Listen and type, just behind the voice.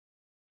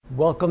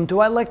Welcome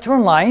to our lecture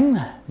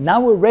online. Now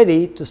we're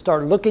ready to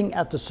start looking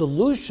at the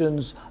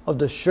solutions of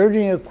the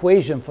Schrodinger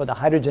equation for the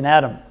hydrogen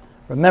atom.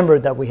 Remember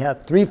that we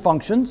have three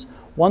functions,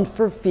 one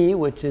for phi,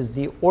 which is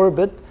the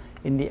orbit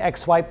in the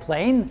xy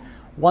plane,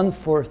 one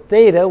for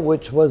theta,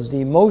 which was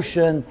the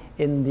motion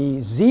in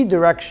the z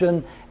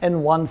direction,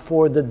 and one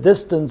for the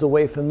distance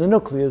away from the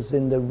nucleus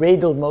in the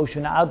radial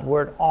motion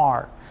outward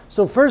r.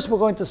 So first we're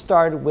going to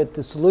start with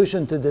the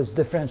solution to this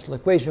differential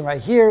equation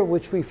right here,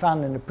 which we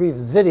found in the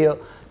previous video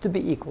to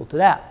be equal to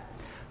that.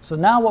 So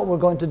now what we're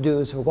going to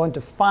do is we're going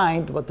to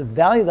find what the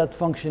value of that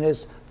function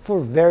is for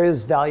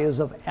various values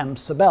of m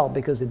sub l,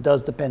 because it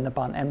does depend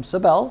upon m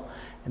sub l,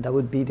 and that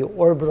would be the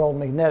orbital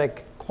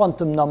magnetic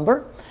quantum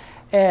number.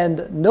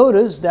 And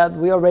notice that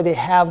we already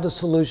have the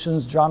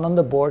solutions drawn on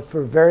the board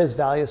for various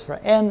values for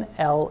n,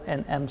 l,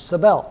 and m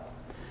sub l.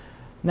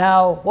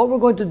 Now, what we're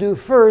going to do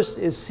first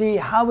is see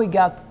how we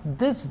got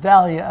this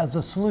value as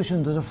a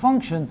solution to the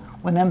function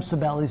when m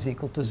sub l is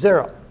equal to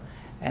 0.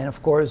 And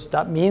of course,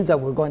 that means that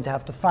we're going to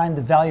have to find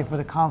the value for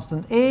the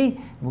constant a.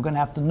 We're going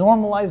to have to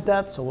normalize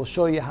that, so we'll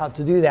show you how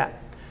to do that.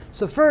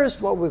 So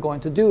first, what we're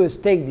going to do is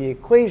take the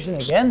equation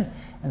again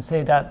and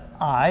say that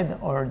I,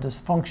 or this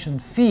function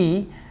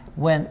phi,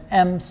 when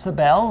m sub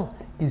l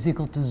is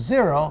equal to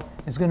 0,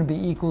 is going to be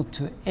equal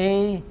to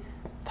a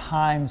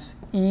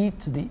times e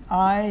to the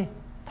I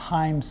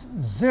times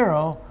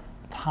 0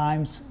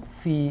 times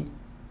phi,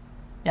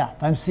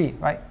 times phi,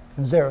 right?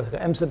 From 0,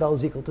 m sub l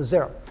is equal to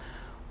 0.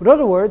 In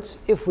other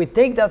words, if we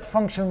take that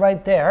function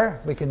right there,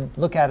 we can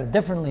look at it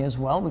differently as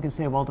well. We can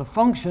say, well, the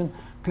function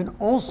can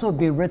also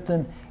be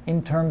written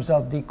in terms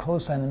of the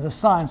cosine and the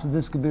sine. So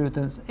this could be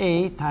written as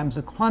a times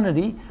the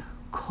quantity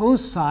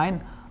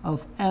cosine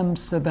of m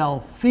sub l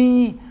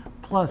phi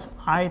plus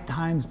I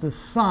times the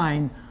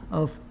sine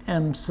of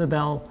m sub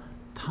l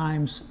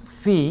times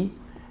phi.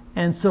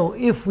 And so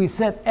if we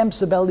set m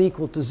sub l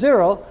equal to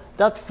 0,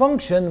 that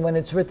function, when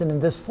it's written in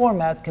this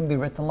format, can be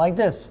written like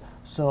this.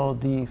 So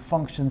the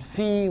function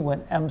phi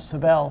when m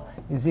sub l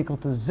is equal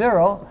to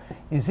 0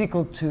 is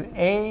equal to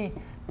a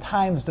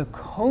times the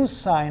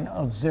cosine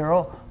of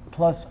 0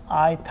 plus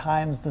I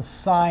times the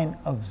sine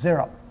of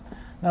 0.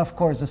 Now, of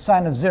course, the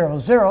sine of 0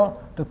 is 0.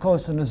 The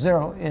cosine of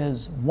 0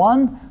 is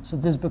 1. So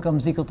this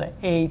becomes equal to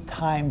a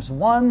times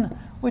 1,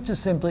 which is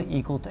simply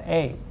equal to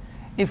a.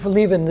 If we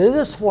leave it in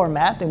this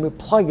format and we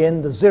plug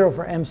in the 0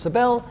 for m sub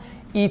l,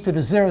 e to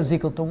the 0 is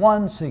equal to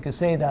 1. So you can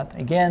say that,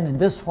 again, in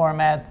this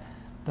format,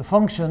 the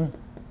function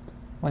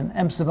when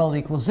m sub l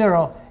equals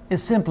 0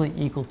 is simply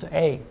equal to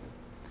a.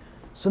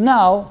 So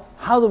now,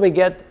 how do we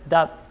get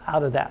that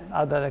out of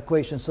that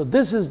equation? So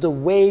this is the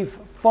wave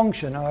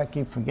function. Oh, I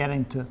keep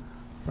forgetting to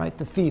write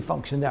the phi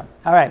function there.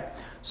 All right.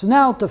 So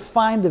now to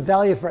find the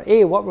value for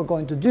a, what we're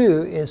going to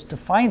do is to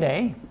find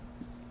a,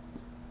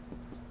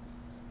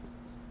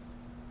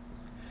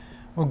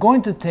 we're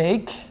going to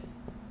take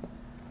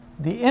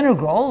the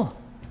integral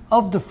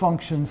of the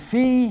function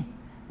phi,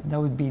 that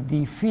would be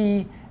d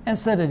phi, and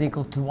set it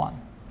equal to 1.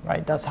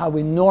 Right? That's how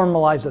we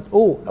normalize it.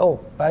 Oh,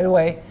 by the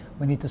way,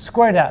 we need to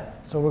square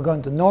that. So we're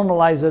going to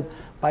normalize it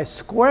by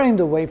squaring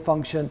the wave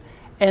function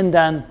and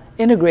then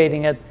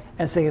integrating it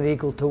and setting it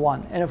equal to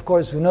 1. And of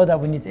course, we know that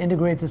we need to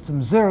integrate this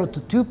from 0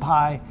 to 2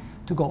 pi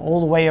to go all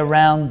the way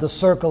around the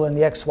circle in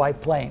the xy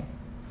plane.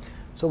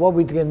 So what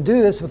we can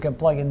do is we can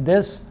plug in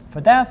this for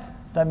that.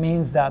 That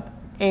means that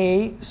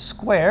a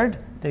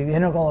squared, the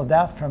integral of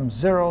that from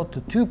 0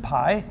 to 2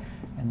 pi,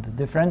 and the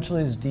differential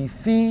is d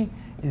phi,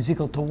 is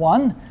equal to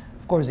 1.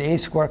 Of course, the a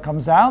squared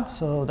comes out,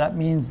 so that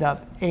means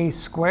that a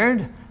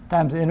squared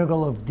times the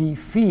integral of d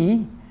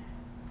phi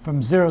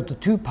from 0 to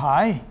 2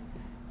 pi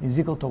is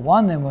equal to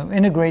 1. And when we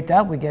integrate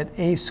that, we get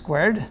a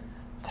squared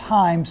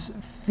times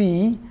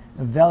phi,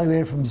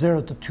 evaluated from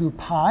 0 to 2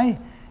 pi,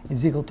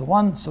 is equal to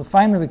 1. So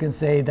finally, we can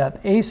say that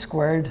a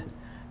squared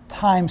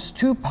times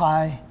 2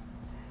 pi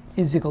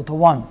is equal to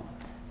 1.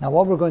 Now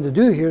what we're going to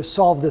do here is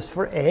solve this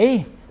for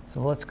a. So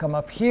let's come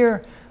up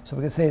here. So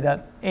we can say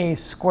that a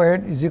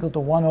squared is equal to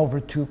 1 over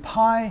 2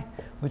 pi,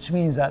 which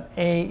means that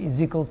a is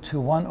equal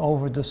to 1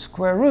 over the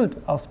square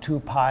root of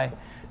 2 pi.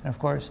 And of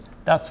course,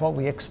 that's what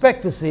we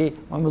expect to see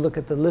when we look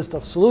at the list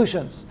of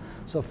solutions.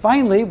 So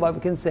finally, what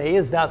we can say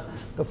is that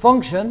the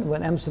function,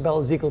 when m sub l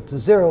is equal to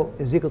 0,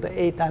 is equal to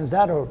a times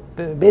that, or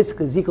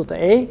basically is equal to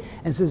a.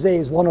 And since a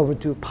is 1 over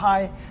 2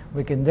 pi,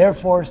 we can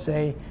therefore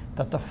say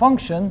that the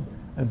function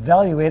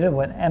evaluated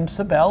when m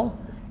sub l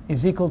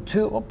is equal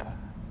to,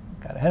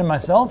 got ahead of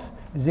myself,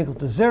 is equal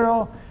to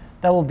 0,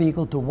 that will be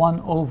equal to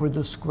 1 over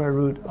the square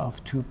root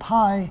of 2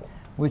 pi,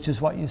 which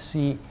is what you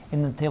see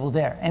in the table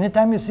there.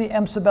 Anytime you see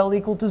m sub l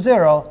equal to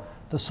 0,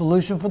 the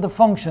solution for the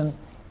function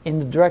in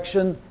the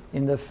direction,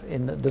 in the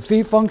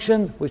phi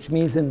function, which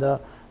means in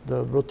the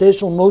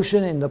rotational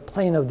motion in the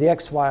plane of the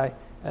xy,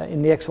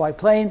 in the xy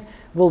plane,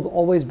 will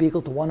always be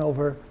equal to 1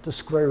 over the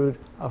square root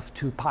of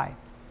 2 pi.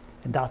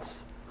 And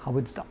that's how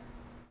it's done.